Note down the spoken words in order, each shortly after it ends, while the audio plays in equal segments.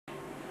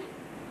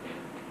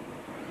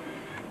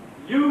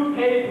You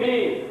paid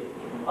me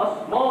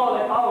a small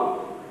amount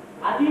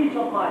at each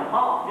of my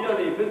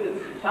half-yearly visits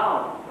to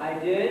town. I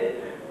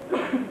did. For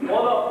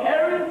the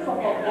parents of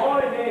a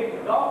boy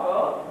named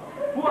Doctor,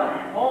 who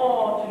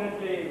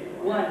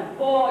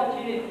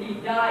unfortunately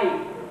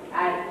died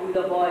at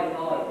the boys'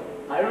 hall.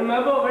 I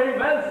remember very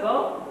well, sir.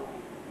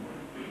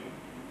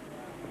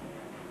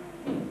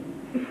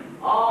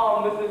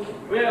 Ah, Mrs.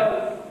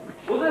 Squares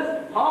was as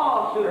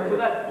partial to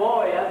that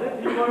boy as if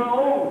he were her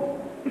own.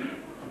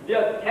 The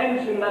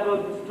attention that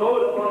was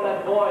bestowed upon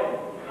that boy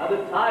at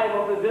the time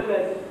of his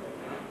illness,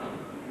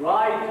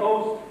 dry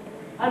toast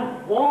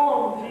and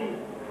warm tea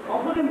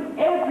offered him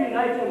every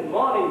night and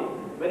morning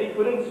when he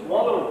couldn't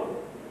swallow,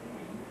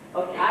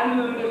 a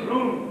candle in his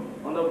room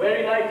on the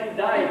very night he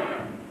died,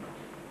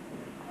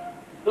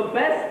 the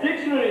best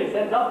dictionary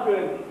sent up to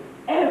him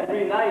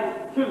every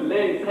night to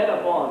lay his head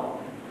upon.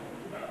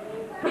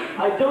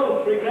 I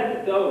don't regret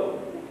it though.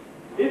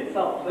 It's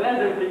a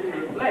pleasant thing to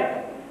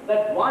reflect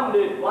that one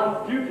did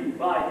one's duty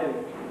by him.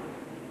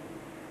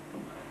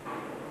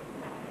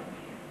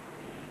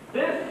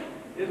 This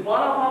is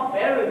one of our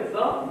parents,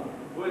 sir,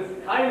 who is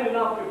kind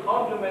enough to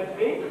compliment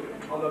me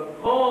on the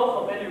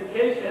course of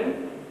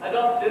education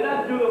adopted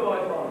at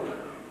Doodleboys Hall,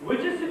 which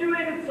is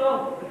situated,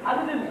 sir,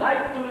 at the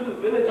delightful little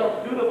village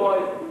of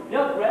Doodleboys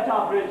near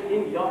Greta Bridge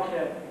in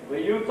Yorkshire, where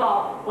youths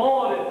are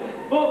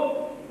boarded,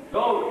 booked,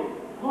 clothed,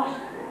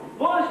 washed,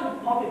 furnished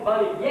with pocket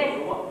money. Yes,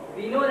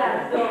 we know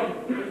that, sir.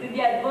 It's in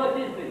the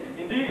advertisement.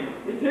 Indeed,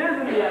 it is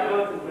in the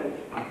advertisement.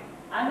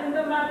 And in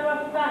the matter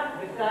of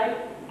fact, besides,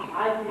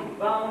 I feel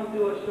bound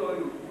to assure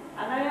you,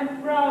 and I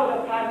am proud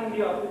of having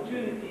the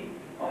opportunity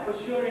of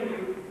assuring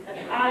you that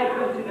I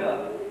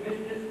consider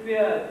Mr.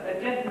 Spears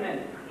a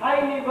gentleman,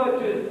 highly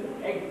virtuous,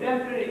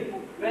 exemplary,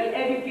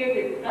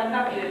 well-educated,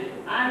 conducted,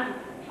 and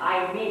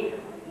I make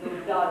no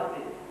doubt of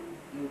it.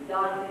 No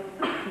doubt of it.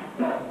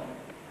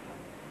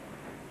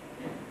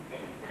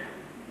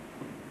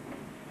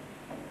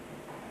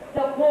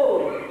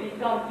 Suppose we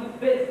come to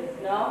business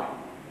now.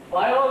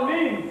 By all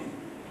means,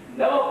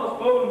 never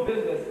postpone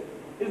business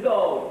is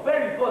the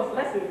very first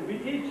lesson we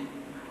teach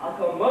our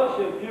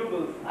commercial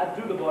pupils at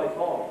Doodleboys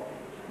Hall.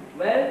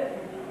 Well,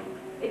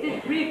 it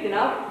is brief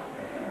enough,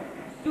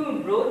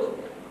 soon broached,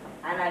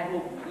 and I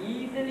hope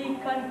easily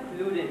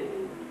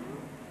concluded.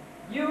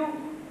 You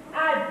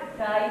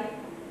advertise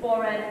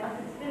for an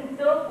assistant,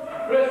 sir?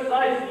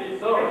 Precisely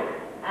so.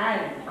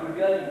 And you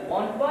really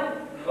want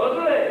one?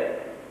 Certainly.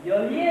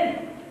 Here he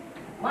is,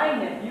 my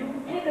nephew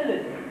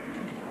Nicholas,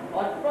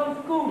 on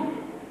from school,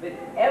 with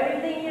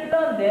everything he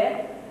learned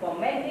there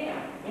fermenting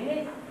in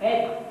his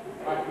head,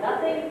 but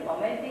nothing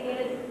fermenting in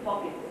his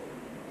pockets.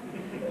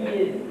 He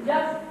is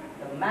just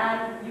the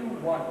man you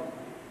want.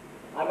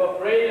 I'm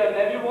afraid your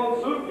nephew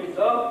won't suit me,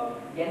 sir.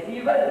 Yes,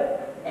 he will.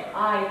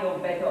 I know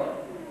better.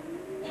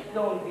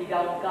 Don't be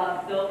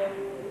downcast, sir.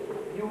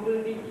 You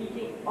will be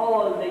teaching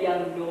all the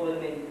young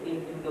noblemen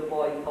into the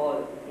boys'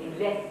 hall in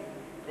less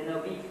than a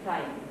week's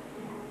time.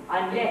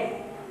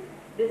 Unless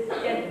this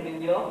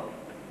gentleman here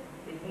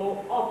is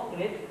more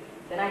obstinate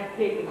than I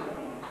take him to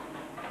be.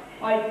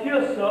 I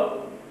fear,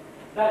 sir,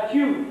 that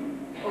you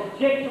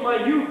object to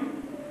my youth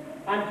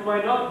and to my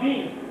not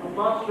being a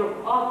master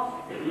of arts.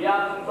 The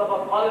absence of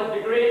a college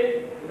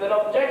degree is an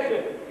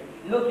objection.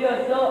 Look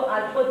here, sir,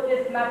 I'll put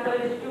this matter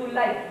in his true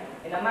light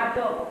in a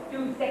matter of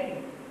 2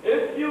 seconds.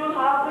 If you will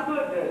have the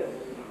goodness.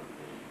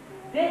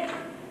 This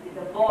is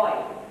a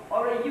boy,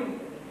 or a youth,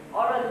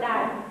 or a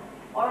lad,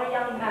 or a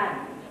young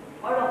man,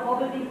 or a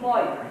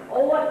hobbledehoy,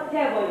 or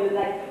whatever you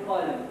like to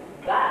call him.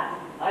 That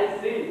I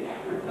see.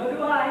 So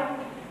do I.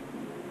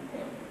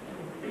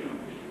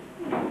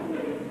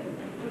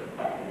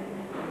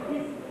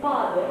 His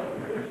father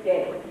is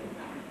dead.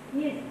 He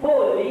is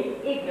wholly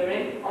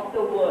ignorant of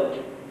the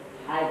world,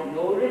 has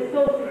no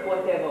resources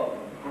whatever,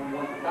 and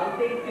wants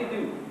something to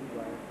do.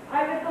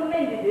 I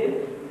recommended him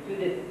to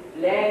this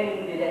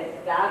splendid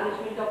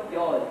establishment of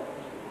yours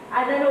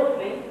as an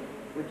opening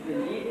which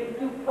will lead him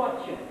to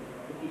fortune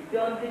if he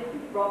turns it to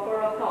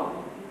proper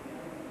account.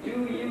 Do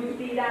you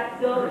see that,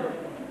 sir?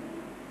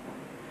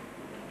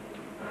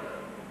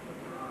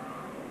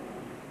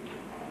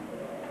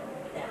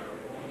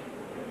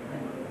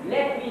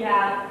 Let me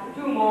have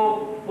 2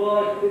 more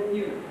words with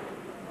you.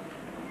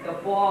 The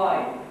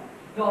boy,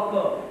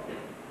 Docker,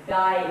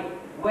 died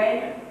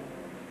when?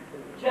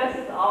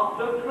 Just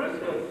after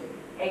Christmas.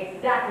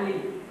 Exactly.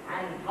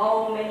 And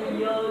how many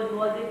years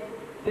was it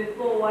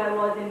before I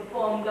was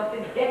informed of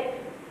his death?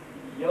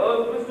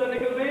 Years, Mr.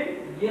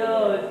 Nickleby?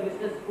 Years,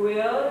 Mr.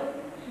 Squares.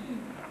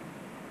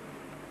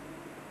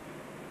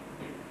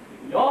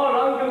 Your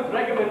uncle's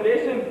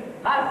recommendation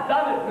has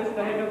done it,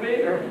 Mr. Nickleby.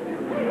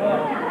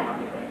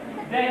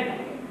 then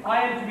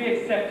I am to be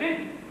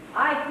accepted.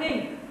 I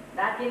think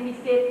that can be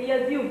safely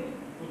assumed.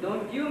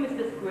 Don't you,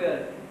 Mr.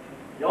 Squares?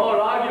 Your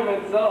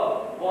argument,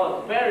 sir,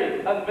 was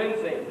very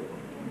convincing.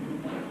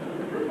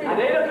 At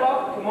 8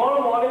 o'clock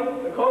tomorrow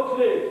morning, the coach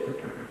leaves.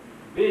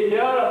 Be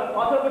here a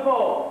quarter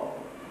before.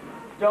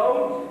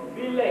 Don't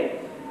be late.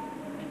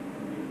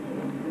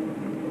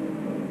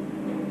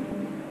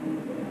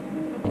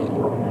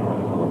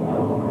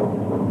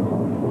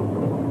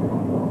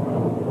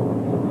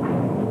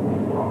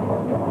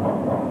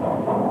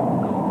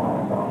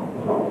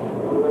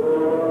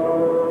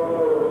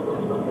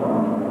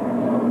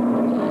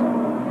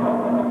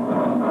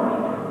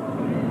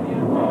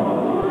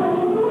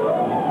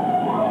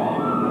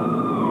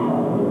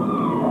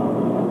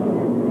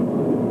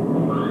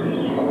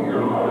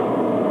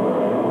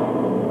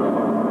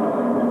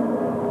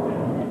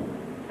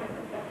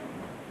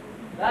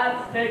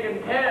 That's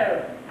taken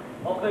care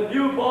of the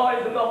new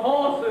boys and the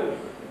horses.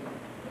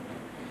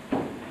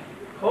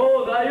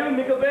 Cold, are you,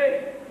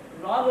 Nickelback?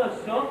 Rather,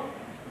 sir,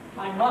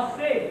 I must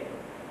say.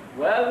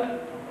 Well,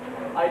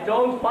 I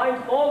don't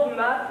find fault in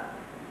that.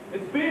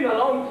 It's been a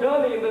long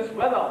journey in this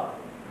weather.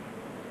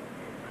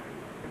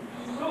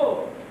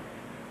 So,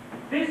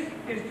 this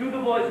is to the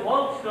boys'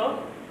 hall, sir.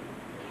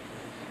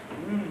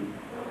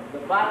 The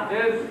fact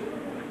is,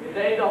 it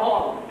ain't a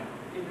hall.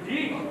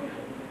 Indeed.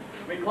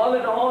 We call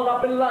it a hall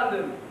up in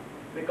London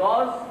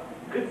because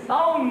it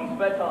sounds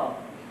better.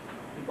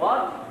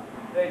 But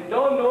they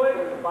don't know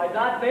it by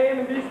that name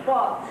in these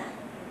parts.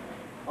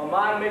 A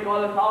man may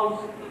call his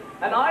house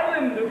an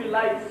island if he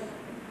likes.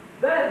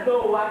 There's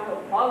no act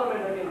of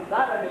parliament against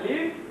that, I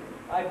believe.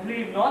 I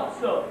believe not,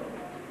 sir.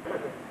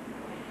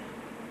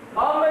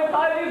 Come and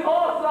tie these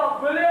horses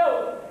up, will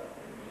you?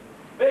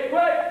 Be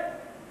quick!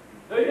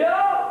 Do you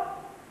hear?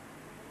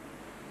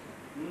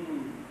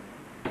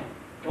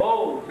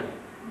 Cold.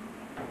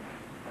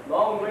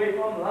 Long way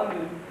from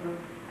London.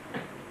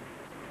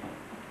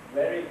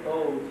 Very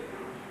cold.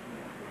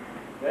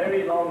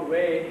 Very long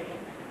way.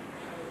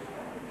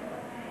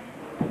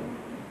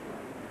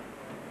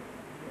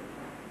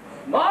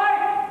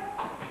 Smike!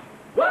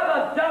 Where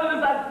the devil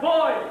is that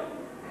boy?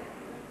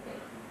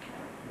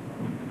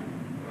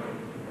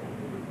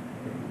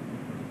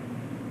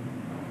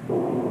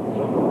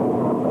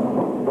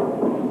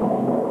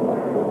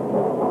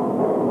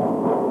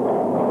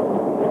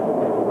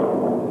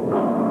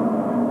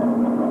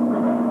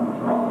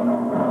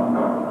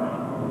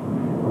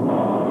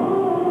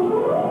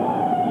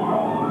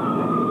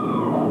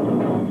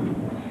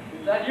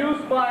 Is that you,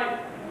 Smike?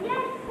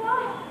 Yes, sir.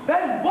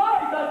 Then why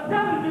the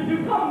devil did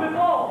you come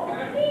before?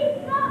 Please,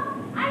 sir.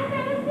 I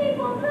fell asleep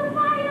over the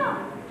fire.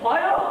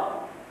 Fire?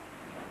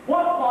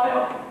 What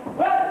fire?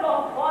 Where's the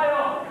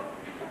fire?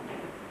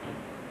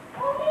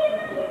 Only in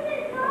the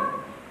kitchen, sir.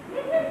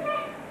 Mrs.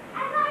 Smith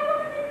and I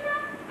was in the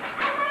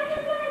and I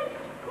was going.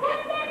 Go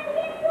and get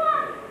this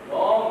one.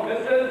 Oh,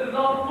 Mrs. is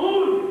a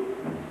fool.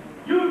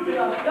 You've been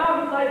a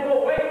damn sight to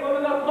wake from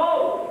in the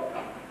cold.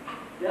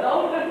 Get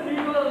out and see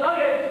to the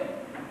luggage.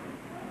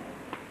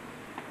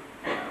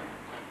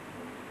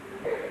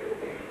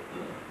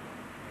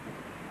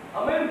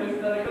 Come in,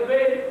 Mr.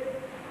 Nickelback.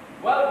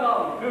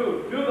 Welcome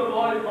to the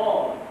boys'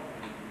 hall.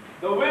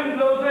 The wind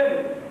blows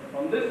in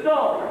from this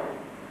door,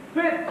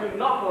 fit to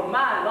knock a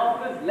man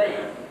off his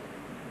legs.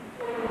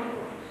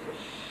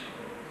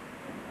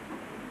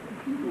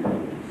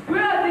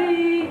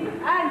 Squeersy!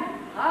 And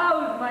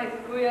how's my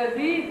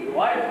Squeersy?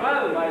 Quite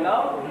well, my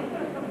love.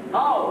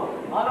 How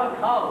are the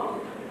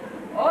cows?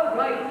 All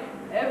right,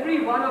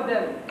 every one of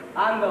them.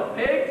 And the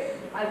pigs?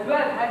 As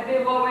well as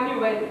they were when you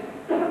went.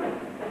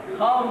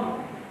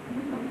 Come,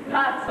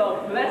 that's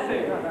a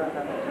blessing.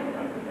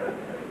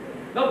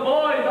 The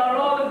boys are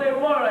all as they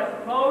were, I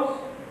suppose.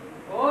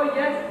 Oh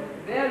yes,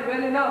 they're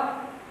well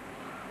enough.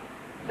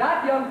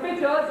 That young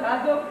Pitchers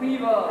has a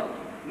fever.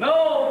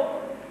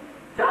 No,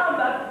 damn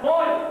that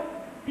boy.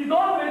 He's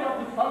always up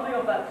to something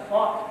of that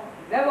sort.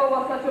 Never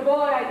was such a boy,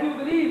 I do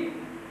believe.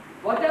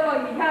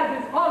 Whatever he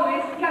has is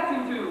always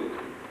catching to.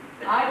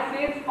 I'd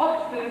say it's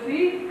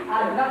obstinacy,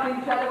 and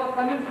nothing shall ever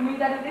convince me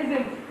that it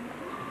isn't.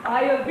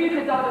 I'll beat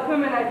it out of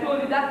him, and I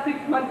told you that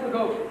 6 months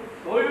ago.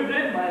 So you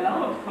did, my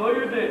love, so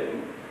you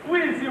did.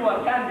 We'll see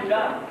what can be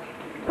done.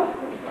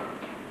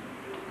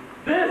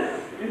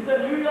 This is the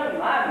new young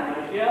man,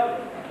 my dear.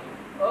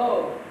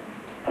 Oh,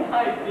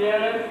 My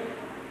dearest,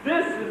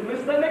 this is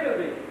Mr.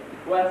 Nickelback,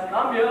 who has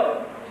come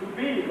here to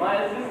be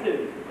my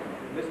assistant.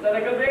 Mr.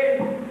 Nickelback,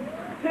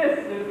 this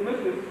is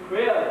Mrs.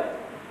 Square,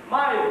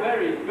 my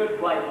very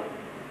good wife.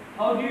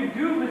 How do you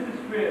do,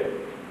 Mrs.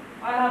 Spears?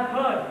 I have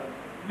heard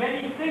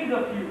many things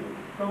of you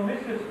from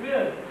Mr.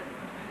 Spears.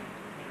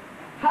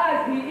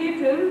 has he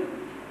eaten?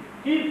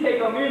 He'd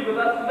take a meal with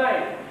us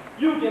tonight.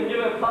 You can give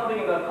him something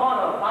in the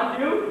corner, can't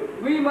you?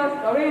 We must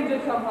arrange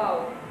it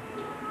somehow.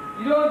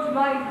 You don't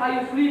mind how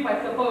you sleep,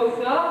 I suppose,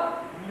 sir?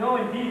 No,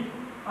 indeed.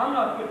 I'm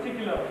not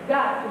particular.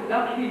 That's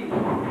lucky.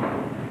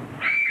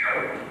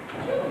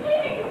 You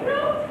bleeding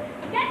brute.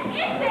 Get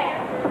in there.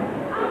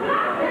 I'll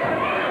knock your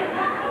head.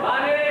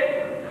 Buddy!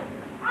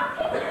 I'll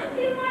teach you to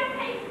steal my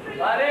pastry.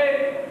 Buddy!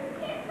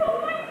 He stole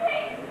my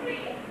pastry.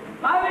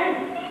 Buddy!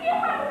 He knew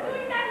I was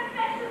doing that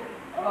special.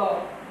 Oh,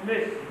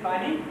 Miss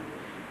Fanny?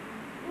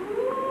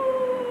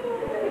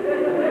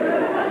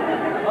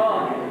 Oh,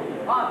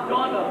 our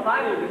daughter,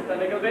 Fanny, Mr.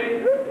 Nickelback.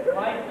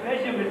 My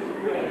pleasure, Miss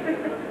Spears.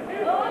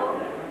 Oh,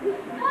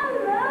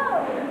 hello.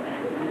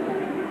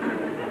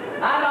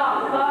 And our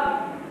son,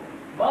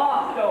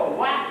 Master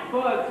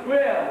Wackford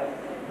Squares.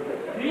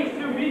 Pleased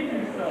to meet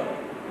you, sir.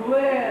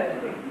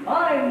 well,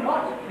 I'm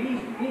not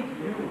pleased to meet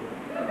you.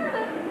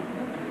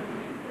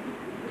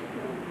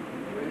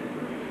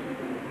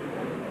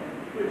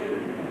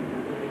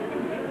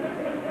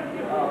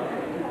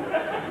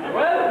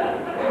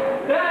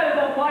 Well, there's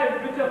a fine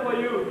picture for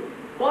you.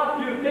 What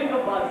do you think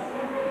of us?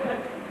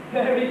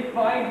 Very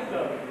fine,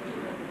 sir.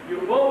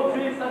 You won't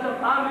see such a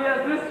family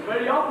as this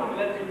very often,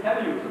 let me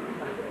tell you.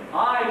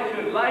 I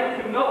should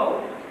like to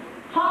know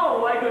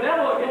how I could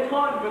ever get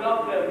on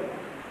without them.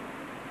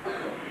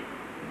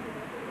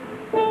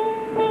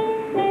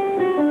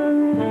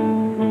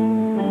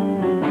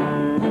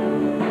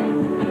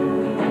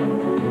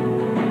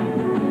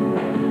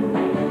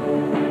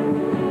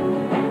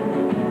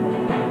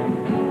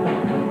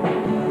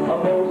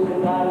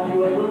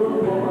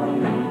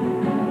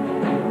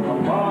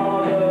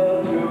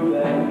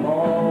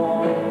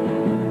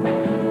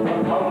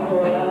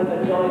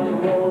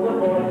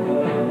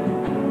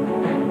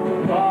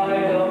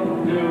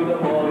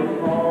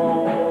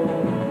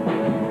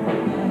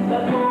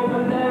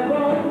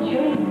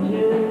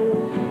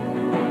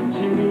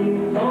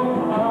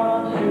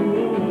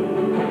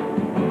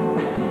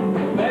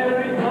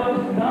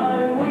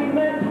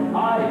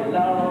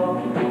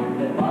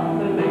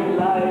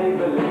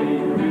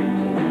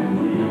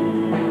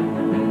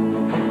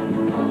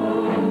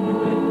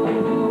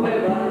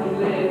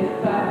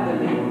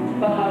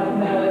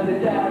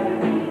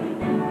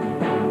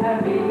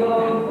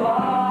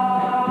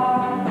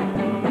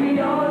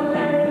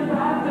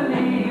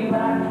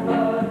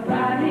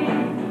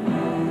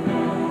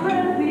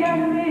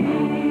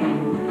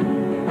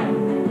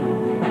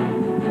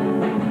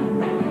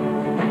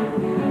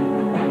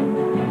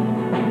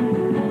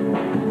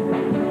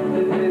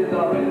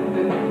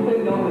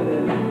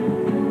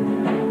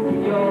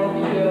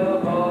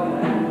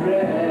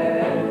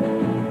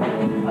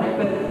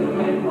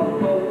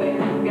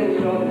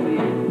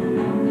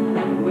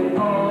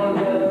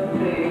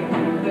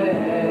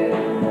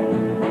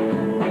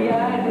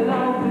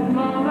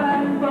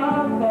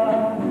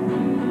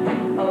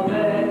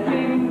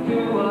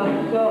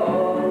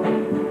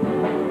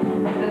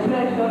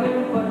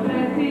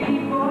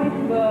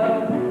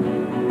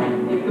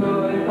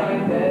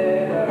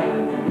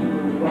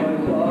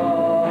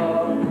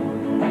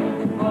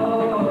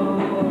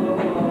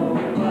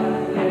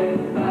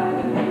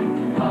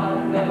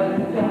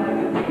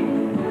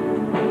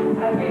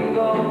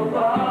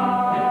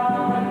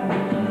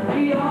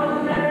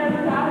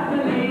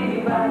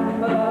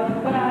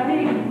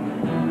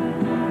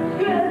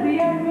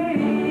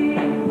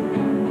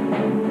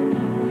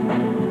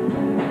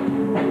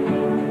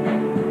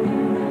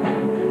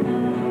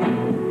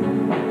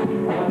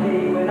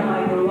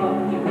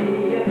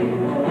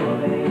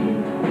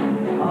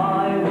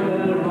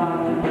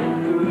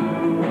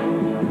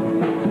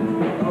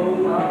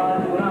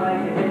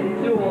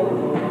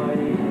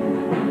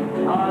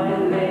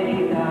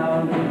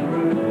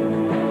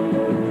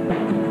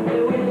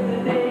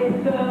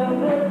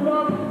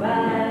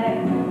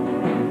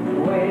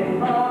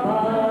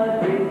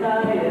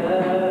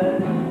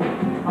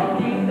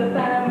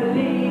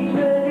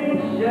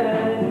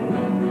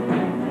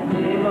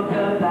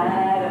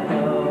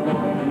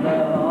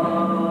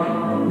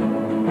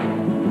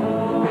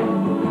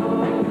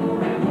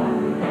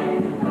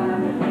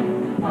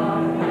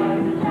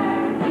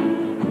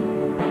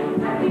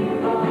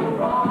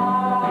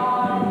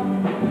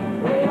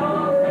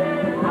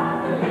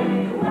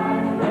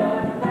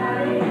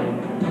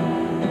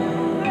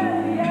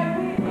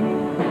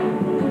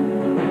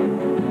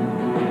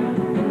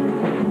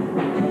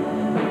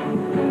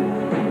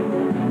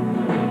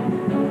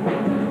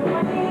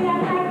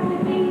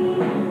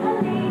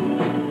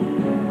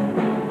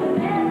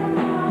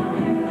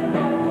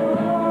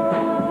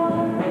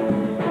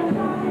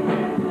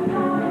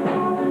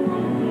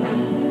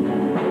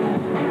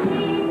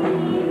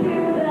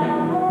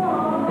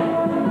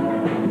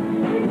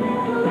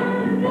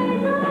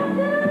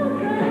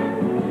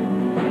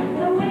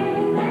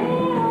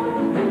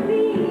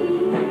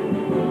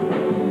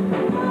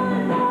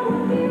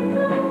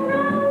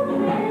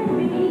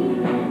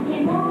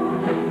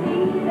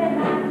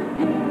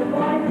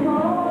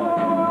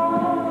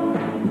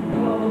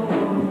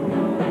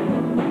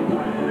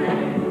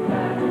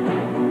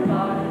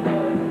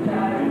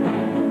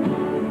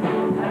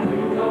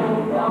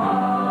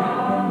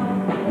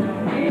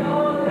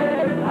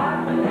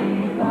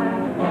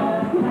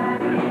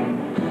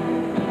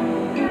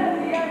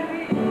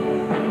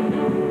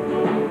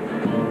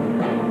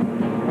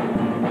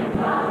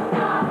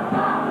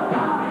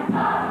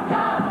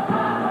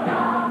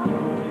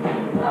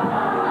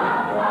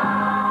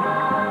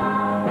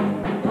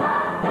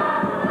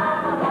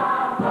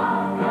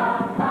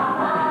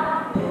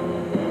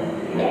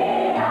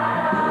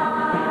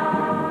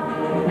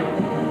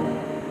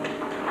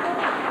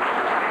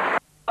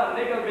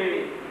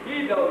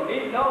 He don't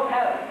need no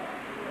help.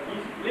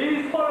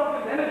 He's full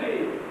of his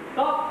energy.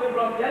 Stops him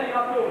from getting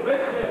up to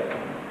mischief.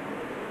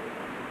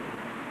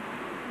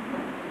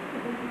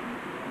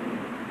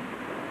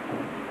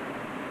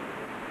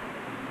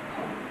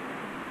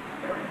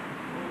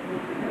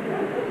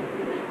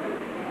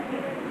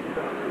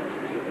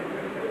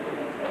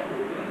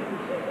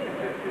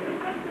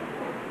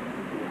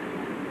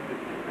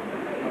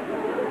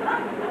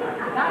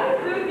 That will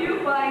suit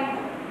you fine.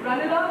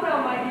 Run along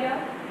now, my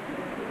dear.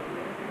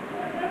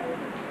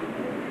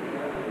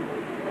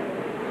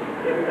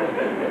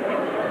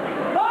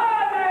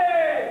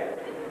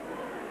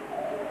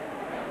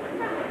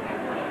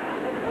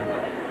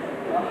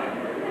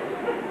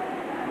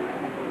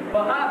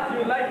 Perhaps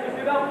you'd like to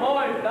see the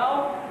boys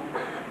now?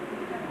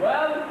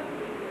 Well,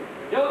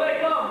 here they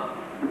come.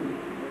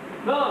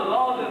 The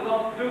lodgers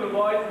of To the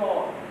Boys'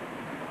 Hall.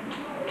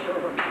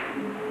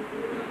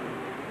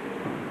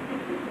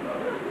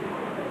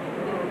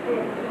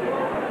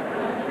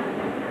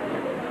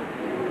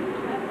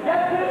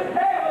 Get this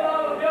table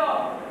out of here!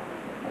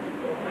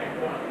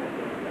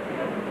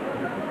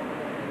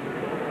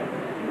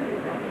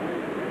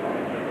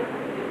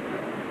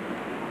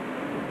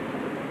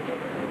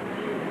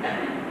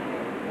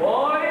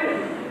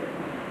 Boys,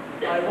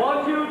 I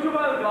want you to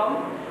welcome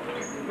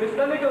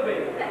Mr. Nickleby,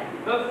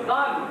 the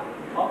son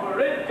of a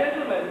rich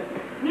gentleman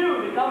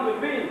newly come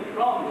with me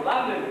from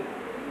London.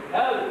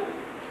 Help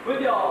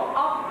with your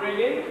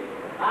upbringing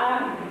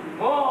and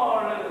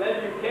moral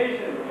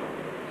education.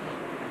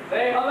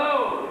 Say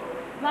hello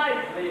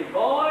nicely,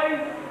 boys.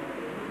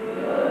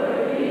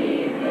 Good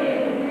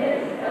evening,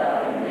 Mr.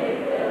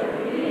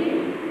 Nickleby.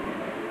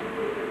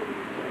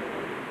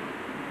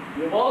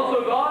 You've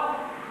also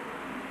got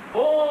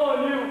 4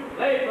 new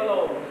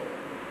playfellows.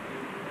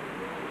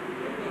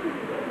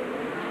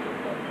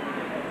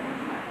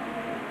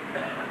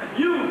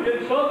 You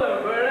can show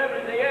them where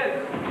everything is.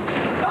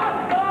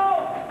 Not now!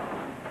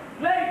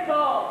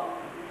 Later!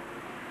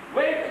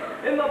 Wait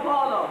in the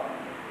parlor.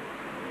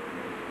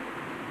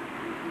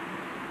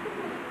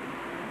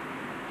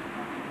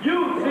 You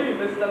see,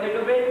 Mr.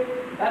 Nickleby,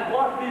 that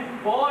what these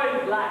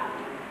boys lack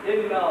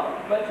in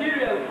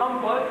material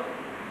comfort,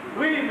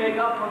 we make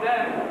up for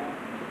them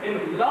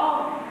in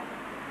love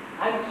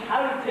and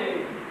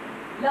charity.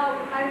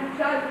 Love and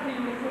charity,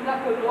 Mr.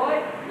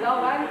 Knuckleboy.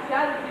 Love and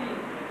charity.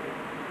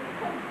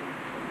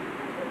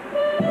 To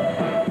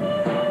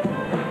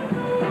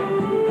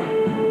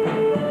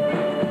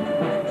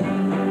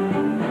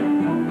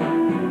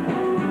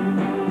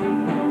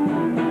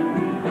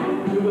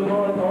the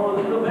boys' hall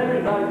is a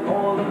very nice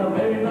hall and a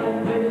very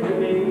nice place to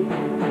be.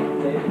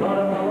 They've got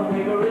a mama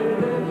figure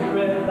in this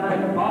strip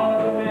and a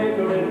father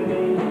figure in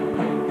me.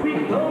 We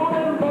clothe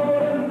and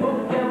board and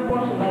book and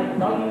wash like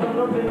sons of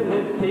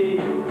nobility.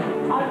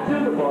 And to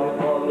the boys'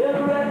 hall, the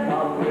rest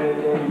of great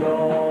in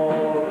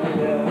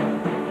Yorkshire.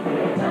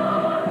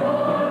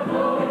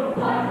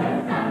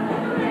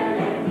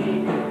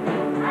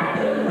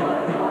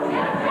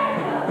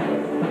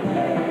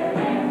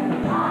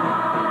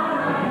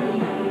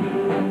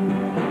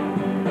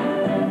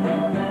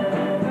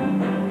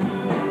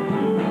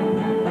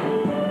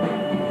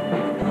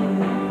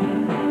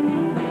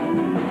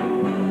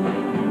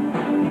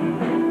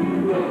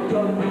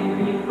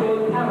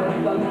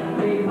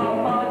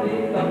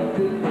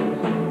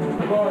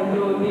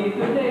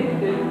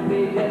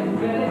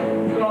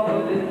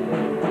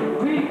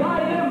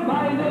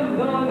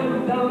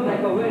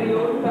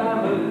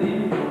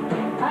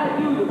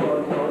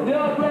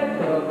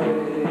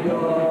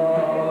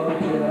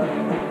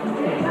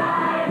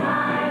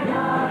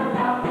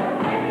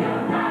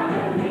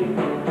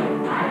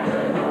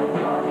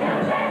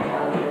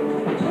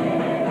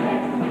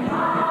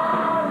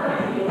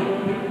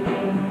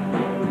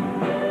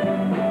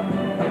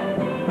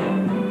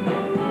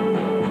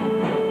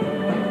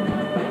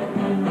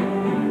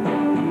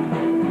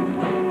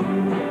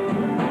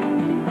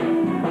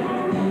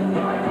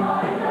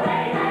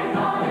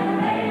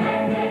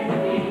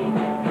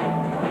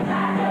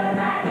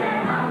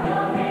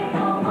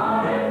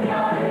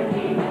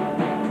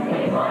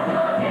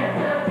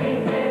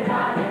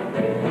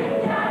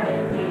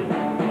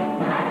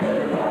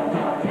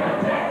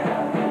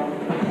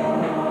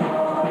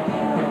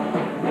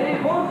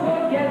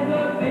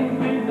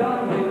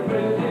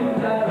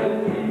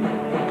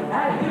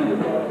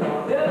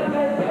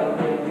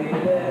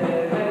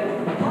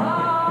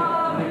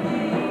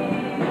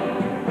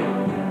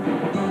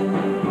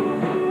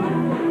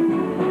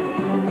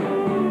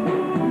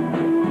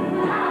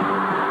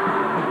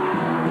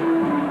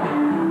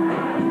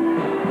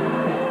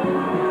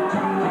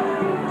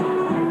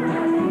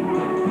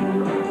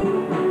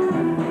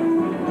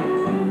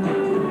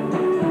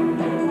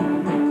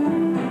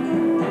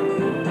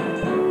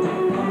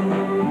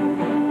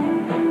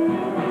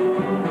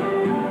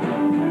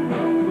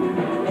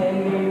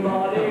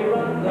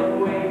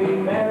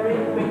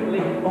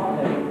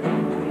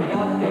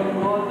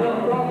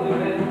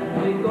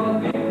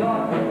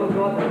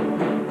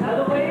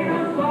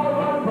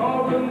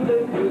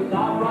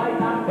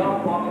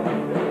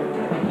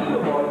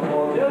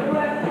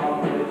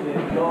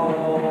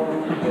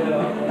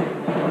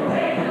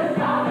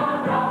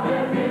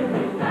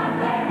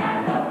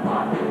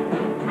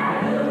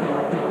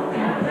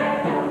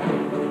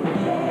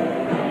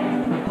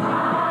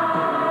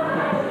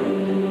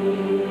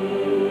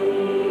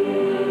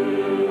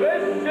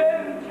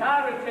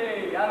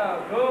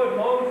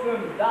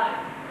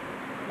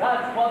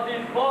 That's what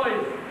these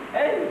boys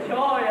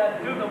enjoy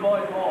at To the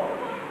Boys' Hall.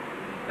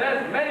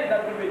 There's many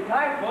that will be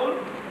thankful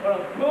for a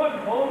good,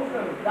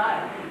 wholesome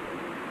diet.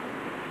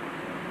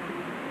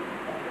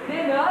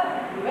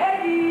 Dinner's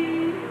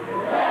ready.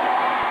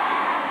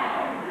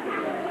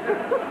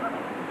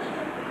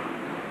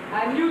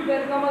 And you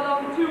can come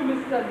along too,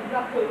 Mr.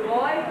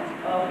 Knuckleboy.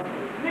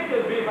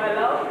 Nickleby, my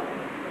love.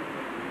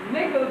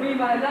 Nickleby,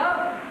 my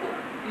love,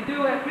 you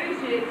do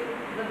appreciate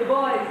that the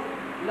boys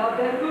love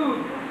their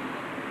food,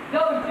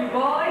 don't you,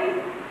 boys?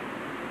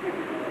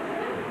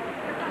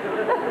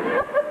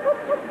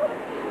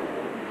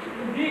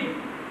 Indeed,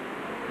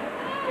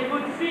 it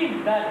would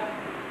seem that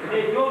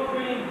they don't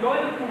really enjoy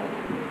the food.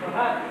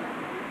 Perhaps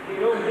they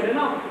don't get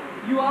enough.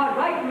 You are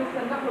right,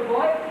 Mr.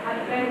 Knuckleboy,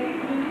 and very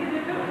really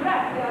little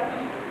brat they are.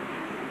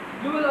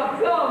 You will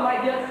observe, my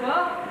dear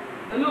sir,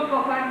 the look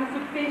of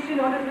anticipation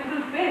on his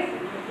little face.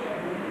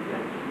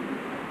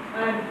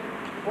 And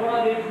what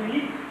are they to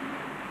eat?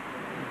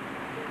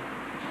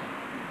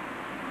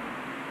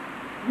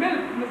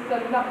 Milk, Mr.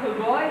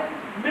 Knuckleboy.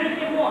 Milk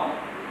and what?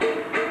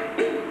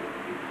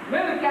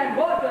 Milk and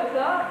water,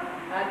 sir,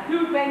 and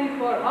 2 pennies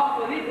for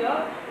half a liter.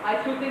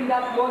 I should think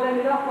that's more than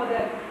enough for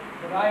them.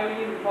 But I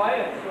only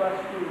inquired so as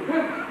to...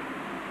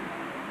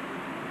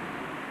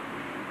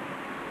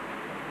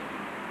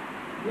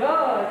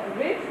 Yes,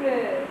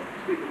 richness.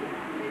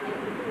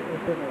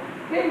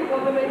 Think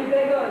of the many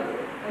beggars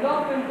and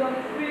orphans on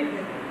the streets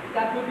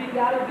that would be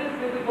glad of this,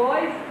 little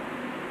boys.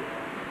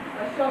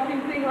 A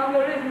shocking thing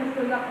hunger is,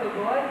 Mr.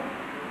 Knuckleboy.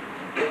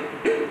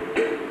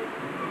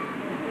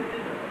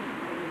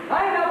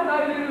 I know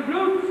my little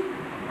brutes.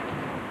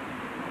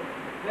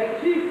 When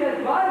she says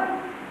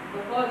 1,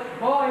 the first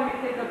boy may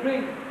take a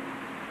drink.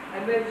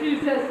 And when she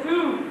says 2,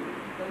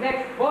 the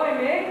next boy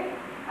may,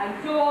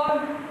 and so on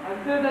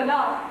until the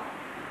last.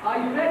 Are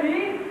you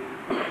ready?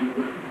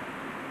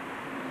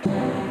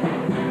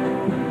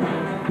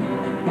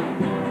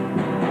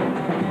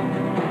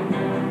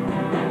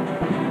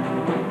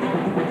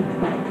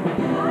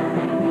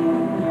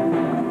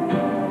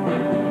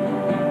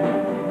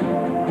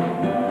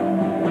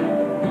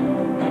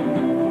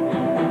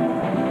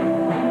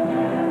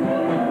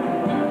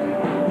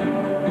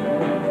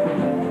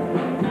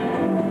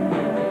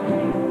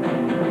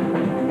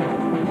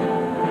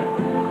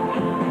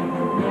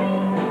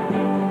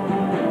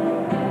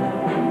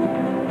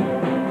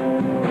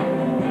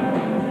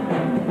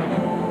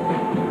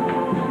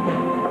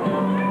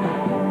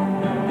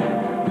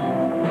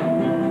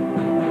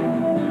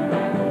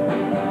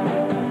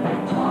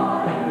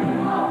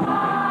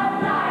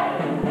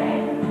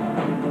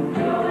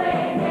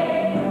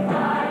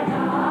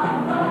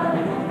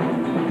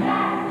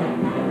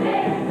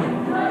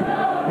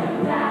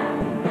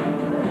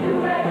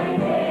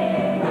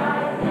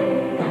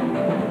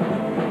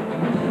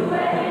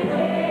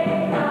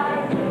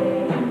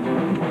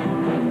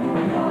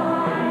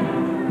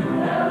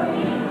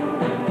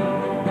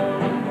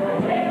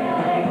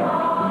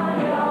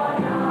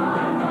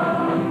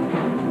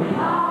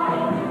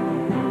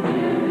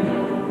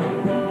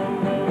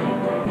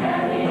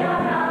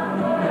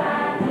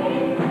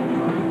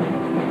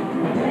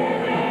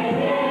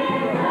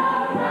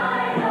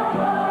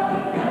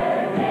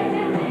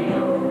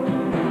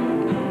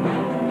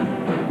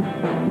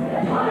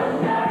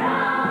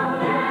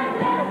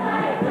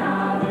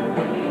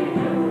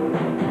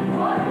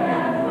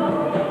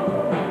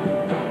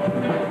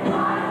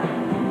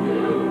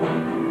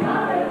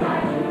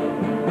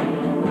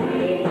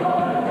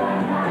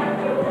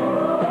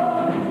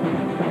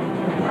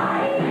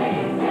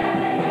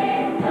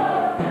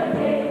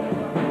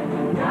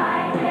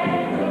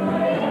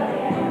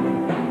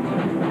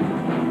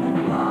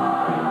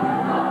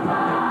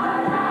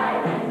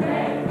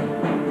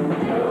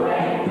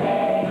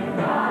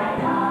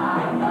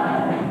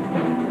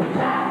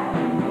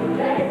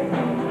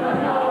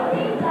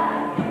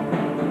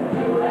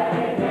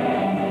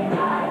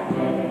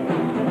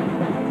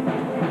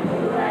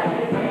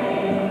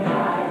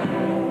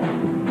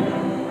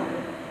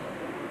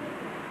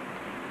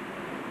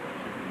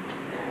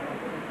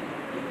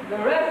 The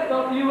rest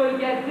of you will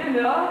get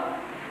dinner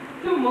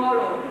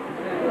tomorrow.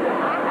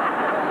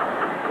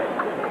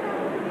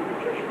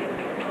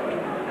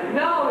 And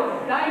now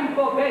it's time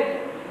for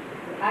bed.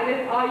 And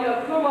if I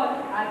hear so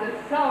much as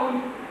a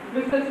sound,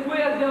 Mr.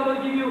 Squares here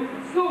will give you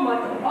so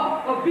much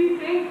of a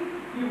beating,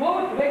 you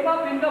won't wake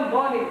up in the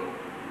morning.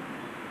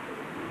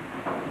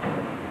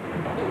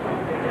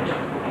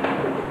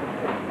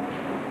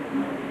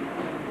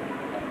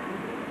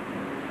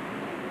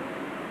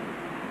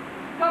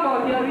 Come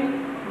on, dearie.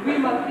 We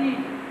must eat.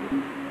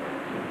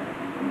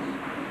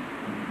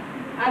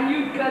 And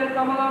you'd better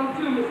come along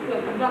too,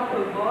 Mr.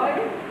 Knuckleboy.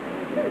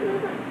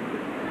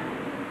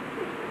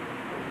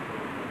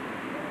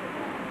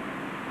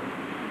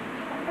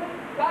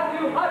 Can't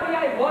you hurry? I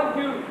want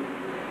you.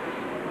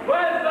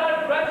 Where's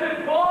that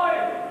wretched boy?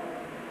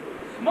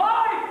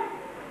 Smike!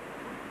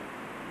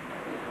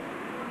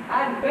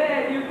 And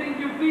where do you think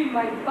you've been,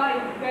 my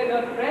fine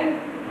feathered friend?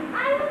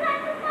 I was at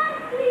the bus,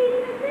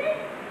 please, missus.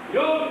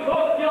 You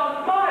took your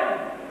time!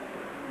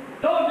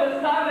 Don't just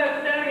stand there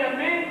staring at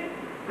me.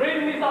 Bring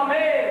me some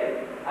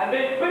ale and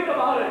be quick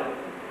about it.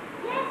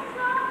 Yes,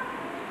 sir.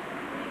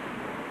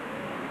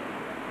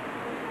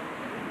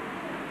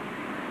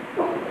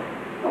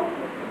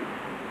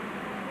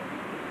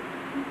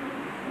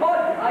 What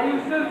are you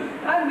still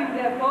standing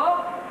there for?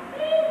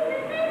 Please,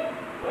 missus.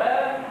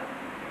 Well,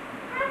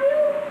 Have you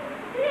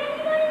really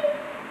got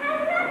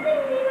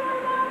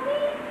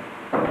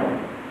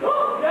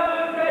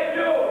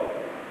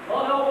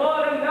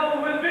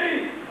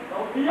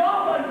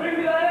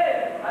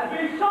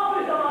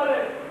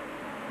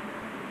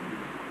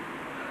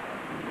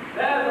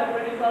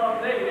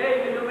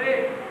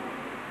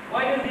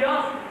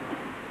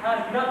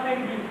Has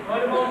nothing been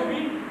heard about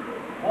me?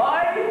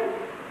 Why?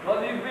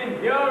 Because you've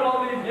been here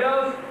all these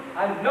years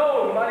and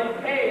no money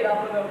paid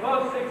after the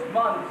first 6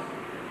 months.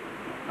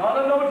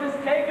 Not a notice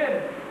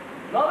taken.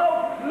 Not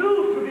a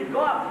clue to be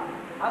got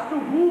as to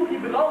who he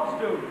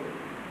belongs to.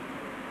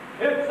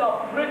 It's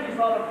a pretty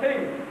sort of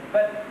thing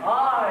that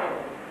I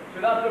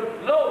should have to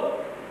clothe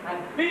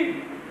and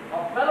feed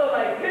a fellow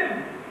like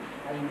him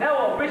and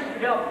never wish to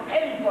get a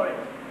penny for it.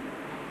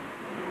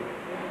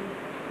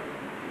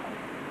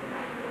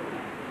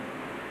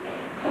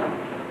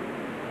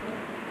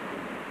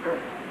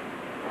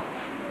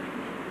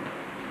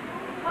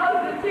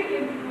 How's the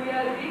chicken,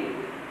 Squeazy?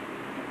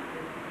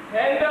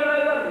 Tender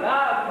as a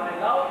lamb, my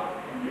love,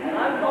 and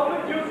I'm from the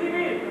juicy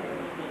meat.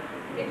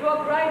 It was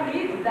prime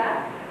meat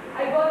that.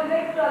 I got an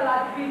extra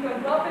large piece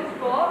on purpose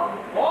for.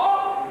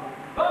 Oh,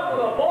 not for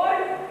the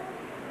boys.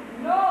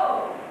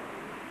 No!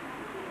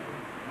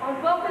 On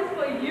purpose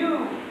for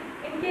you,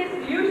 in case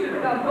you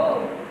should come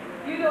home.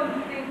 You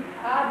don't think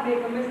I'd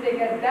make a mistake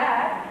as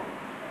that?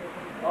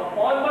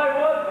 Upon my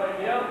word, my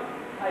dear,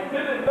 I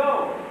didn't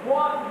know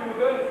what you were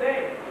going to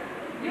say.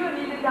 You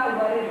needn't have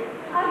worried.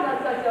 I'm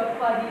not such a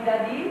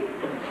fuddy-duddy.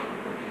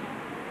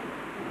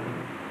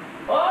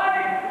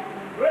 Mike,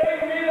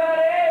 bring me that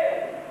ale.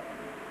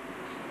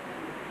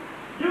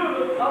 You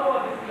look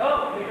somewhat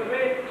disturbed,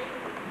 Nickelback.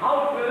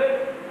 Out with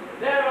it.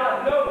 There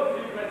are no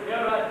secrets here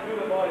at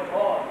the Boys'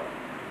 Hall.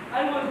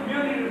 I was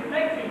merely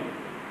reflecting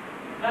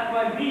that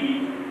by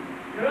me,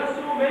 there are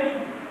so many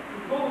to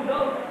go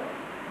down.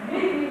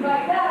 Meaning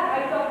by that,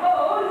 I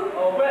suppose.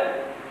 Oh well,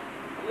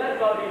 let's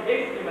not be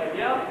hasty, my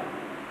dear.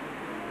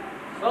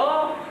 So,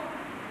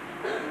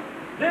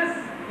 this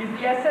is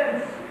the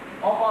essence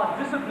of our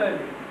discipline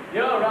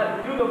here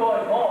at the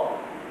Boys' Hall.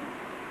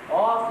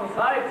 Our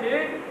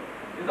society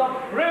is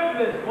a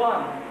privileged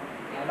one,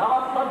 and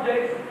our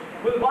subjects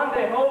will one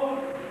day hold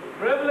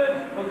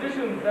privileged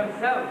positions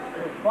themselves.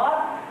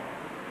 But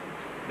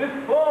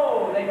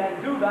before they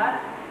can do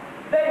that,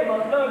 they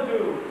must learn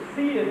to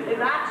see it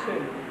in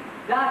action.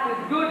 That is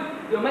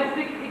good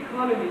domestic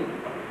economy.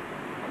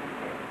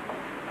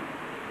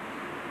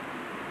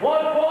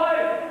 What boy?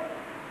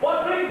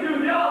 What brings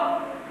you here?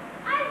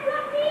 I've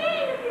got the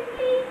ale, if you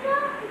please,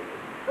 sir.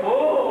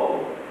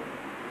 Oh,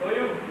 so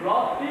you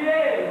brought the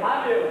ale,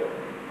 have you?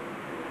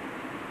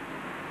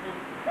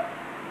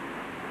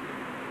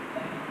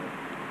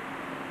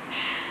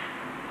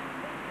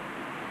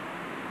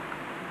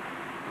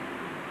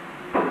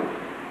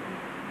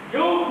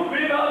 You've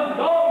been a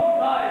long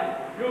time,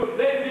 you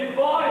lazy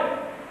boy.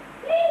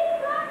 Please,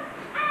 sir,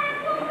 I am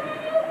going a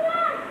new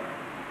class.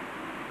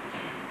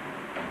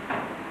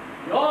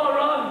 You're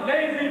a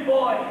lazy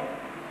boy,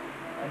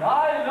 and I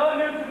learn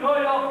you to know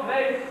your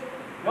place.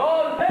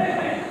 You're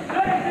lazy,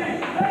 lazy,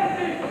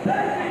 lazy,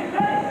 lazy,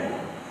 lazy.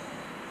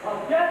 Now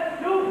get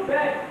to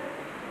bed.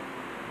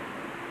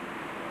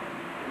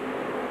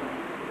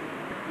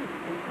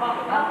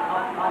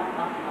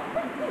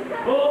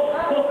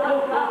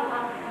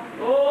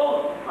 Oh,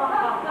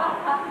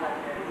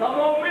 some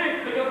more meat,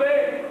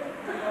 Nickelback.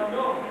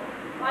 No,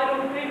 I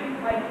don't think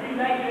I feel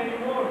like it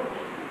anymore.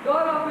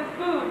 Gone off his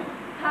food,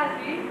 has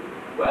he?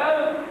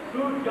 Well,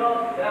 suit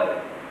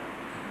yourself.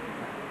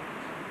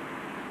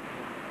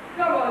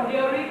 Come on,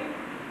 dearie.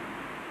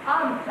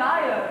 I'm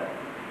tired.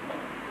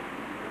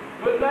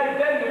 Good night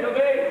then,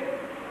 Nickelback.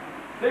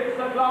 6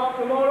 o'clock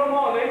tomorrow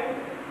morning,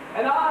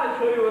 and I'll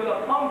show you where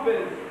the pump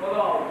is for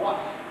the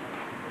wash.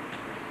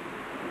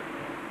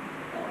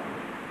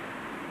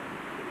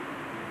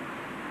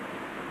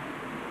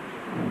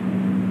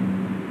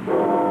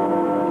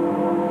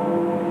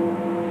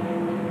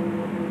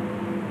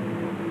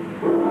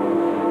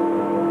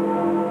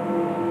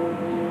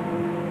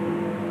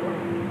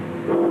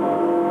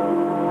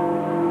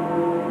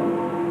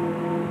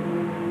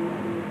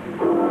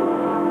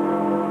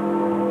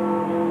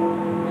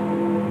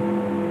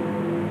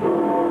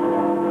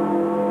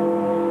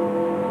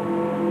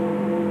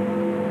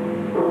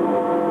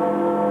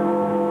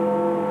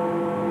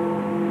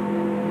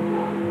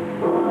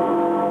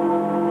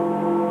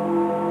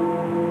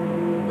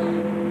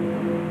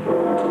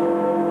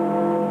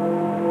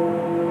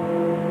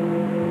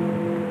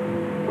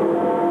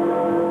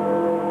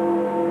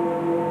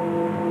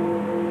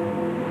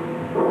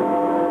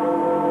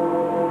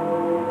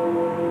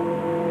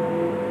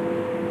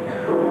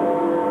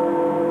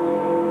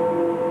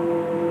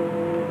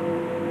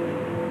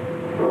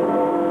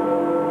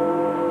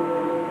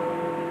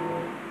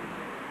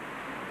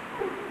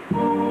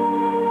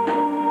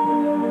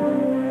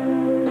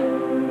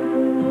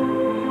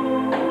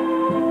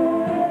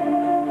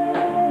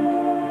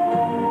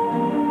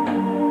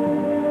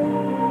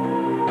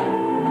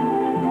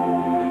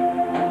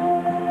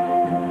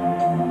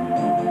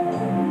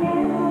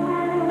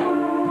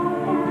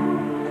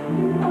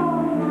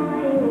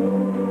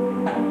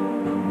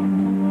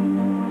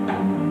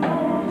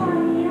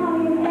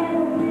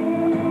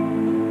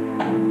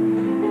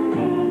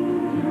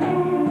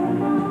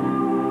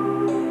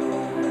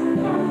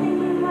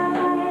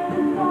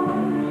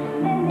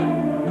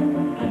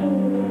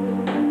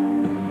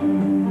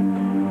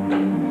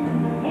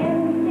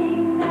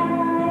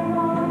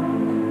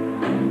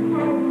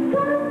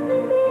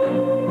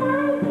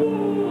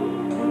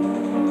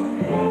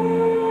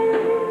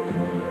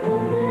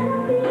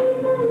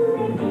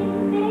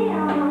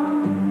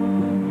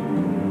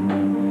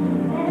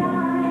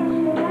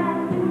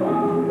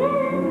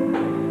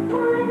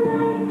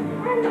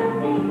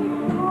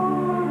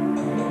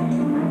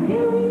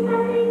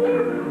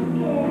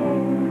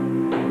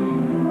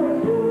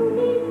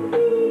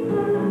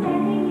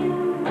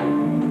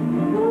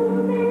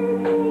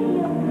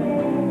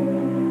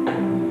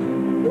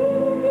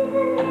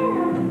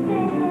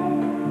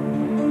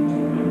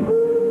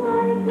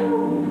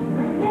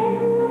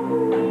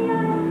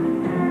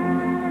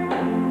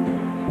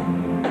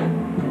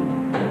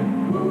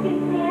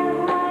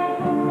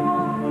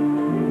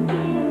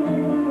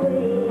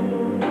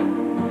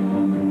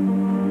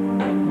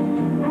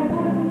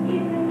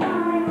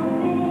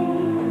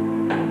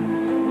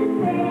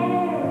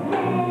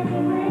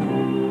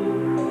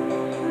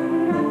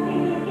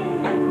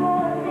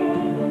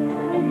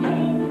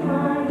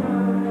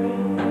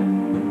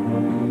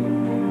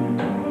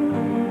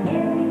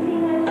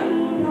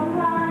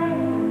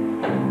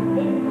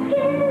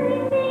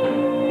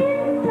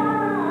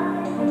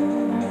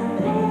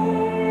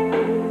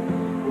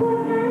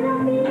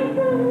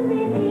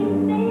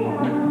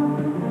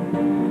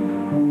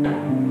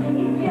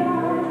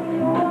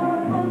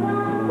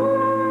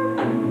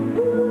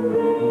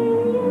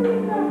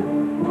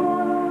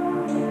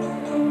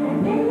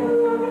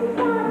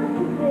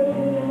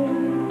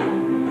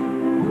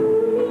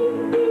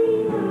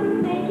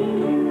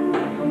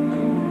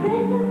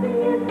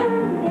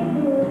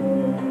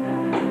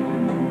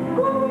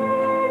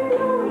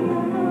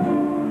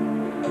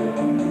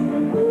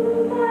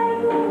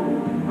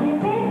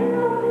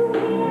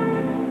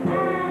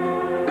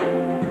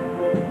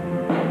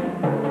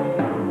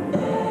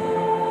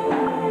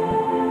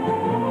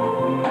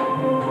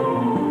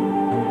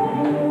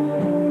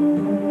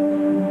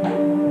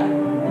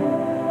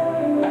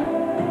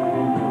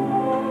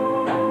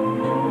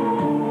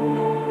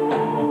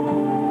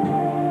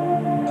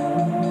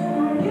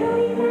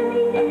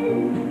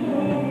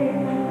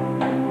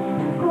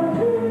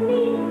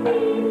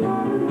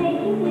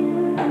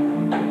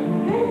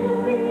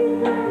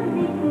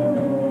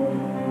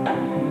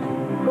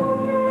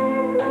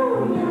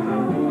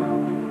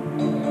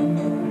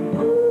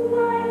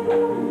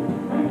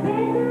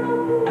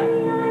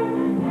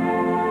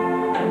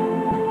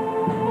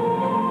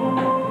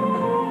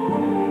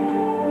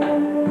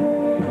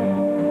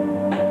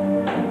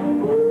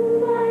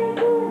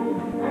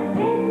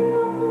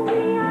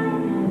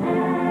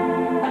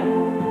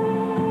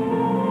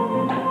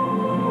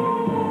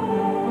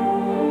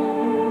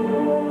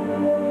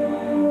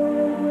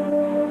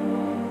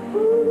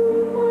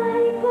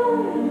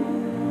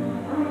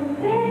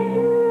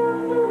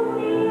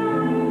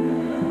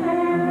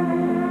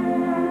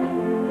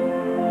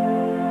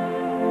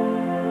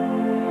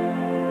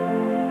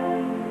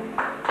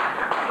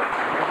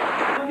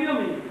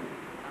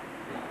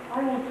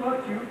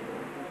 hurt you.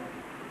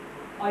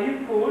 Are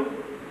you cold?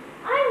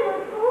 I'm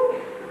not cold.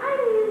 I'm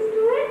used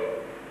to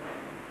it.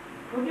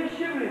 But you're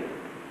shivering.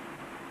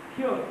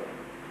 Here,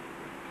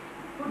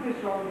 put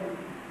this on you.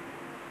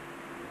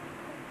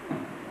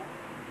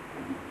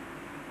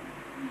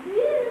 Do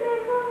you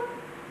remember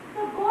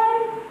the boy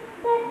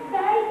that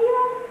died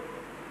here?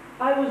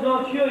 I was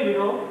not here, you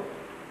know.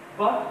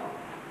 But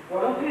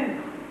what of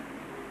him?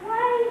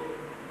 Why,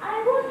 I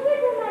was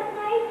with him at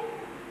night,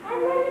 and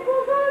when it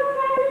was all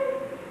silent,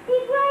 he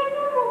cried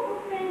no more for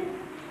friends.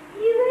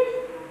 He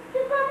wished to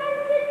come and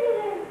sit with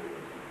him,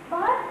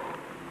 but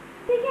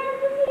began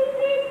to see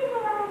faces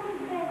around his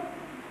bed.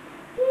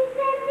 He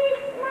said they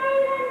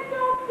smiled and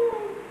talked to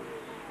him,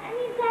 and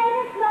he died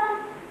at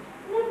last,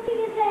 lifting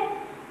his head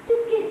to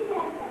kiss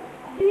them.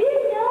 Do you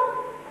hear?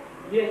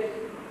 Yes,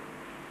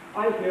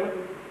 I hear.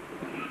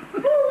 Who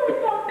will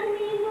talk to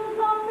me in those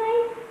long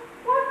nights?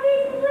 What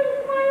faces will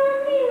smile on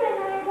me when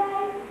I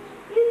die?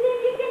 You think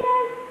you can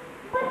help,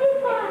 but you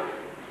can't.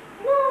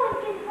 No one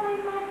can find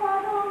my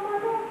father or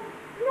mother.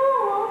 No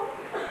one.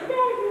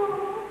 There's no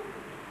one.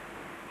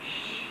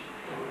 Shh.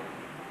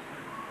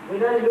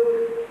 When I look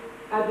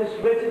at this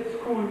wretched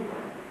school,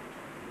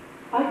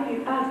 I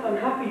feel as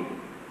unhappy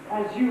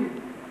as you.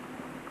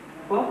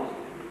 But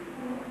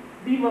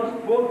we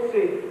must both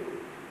say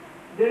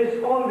there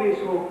is always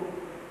hope.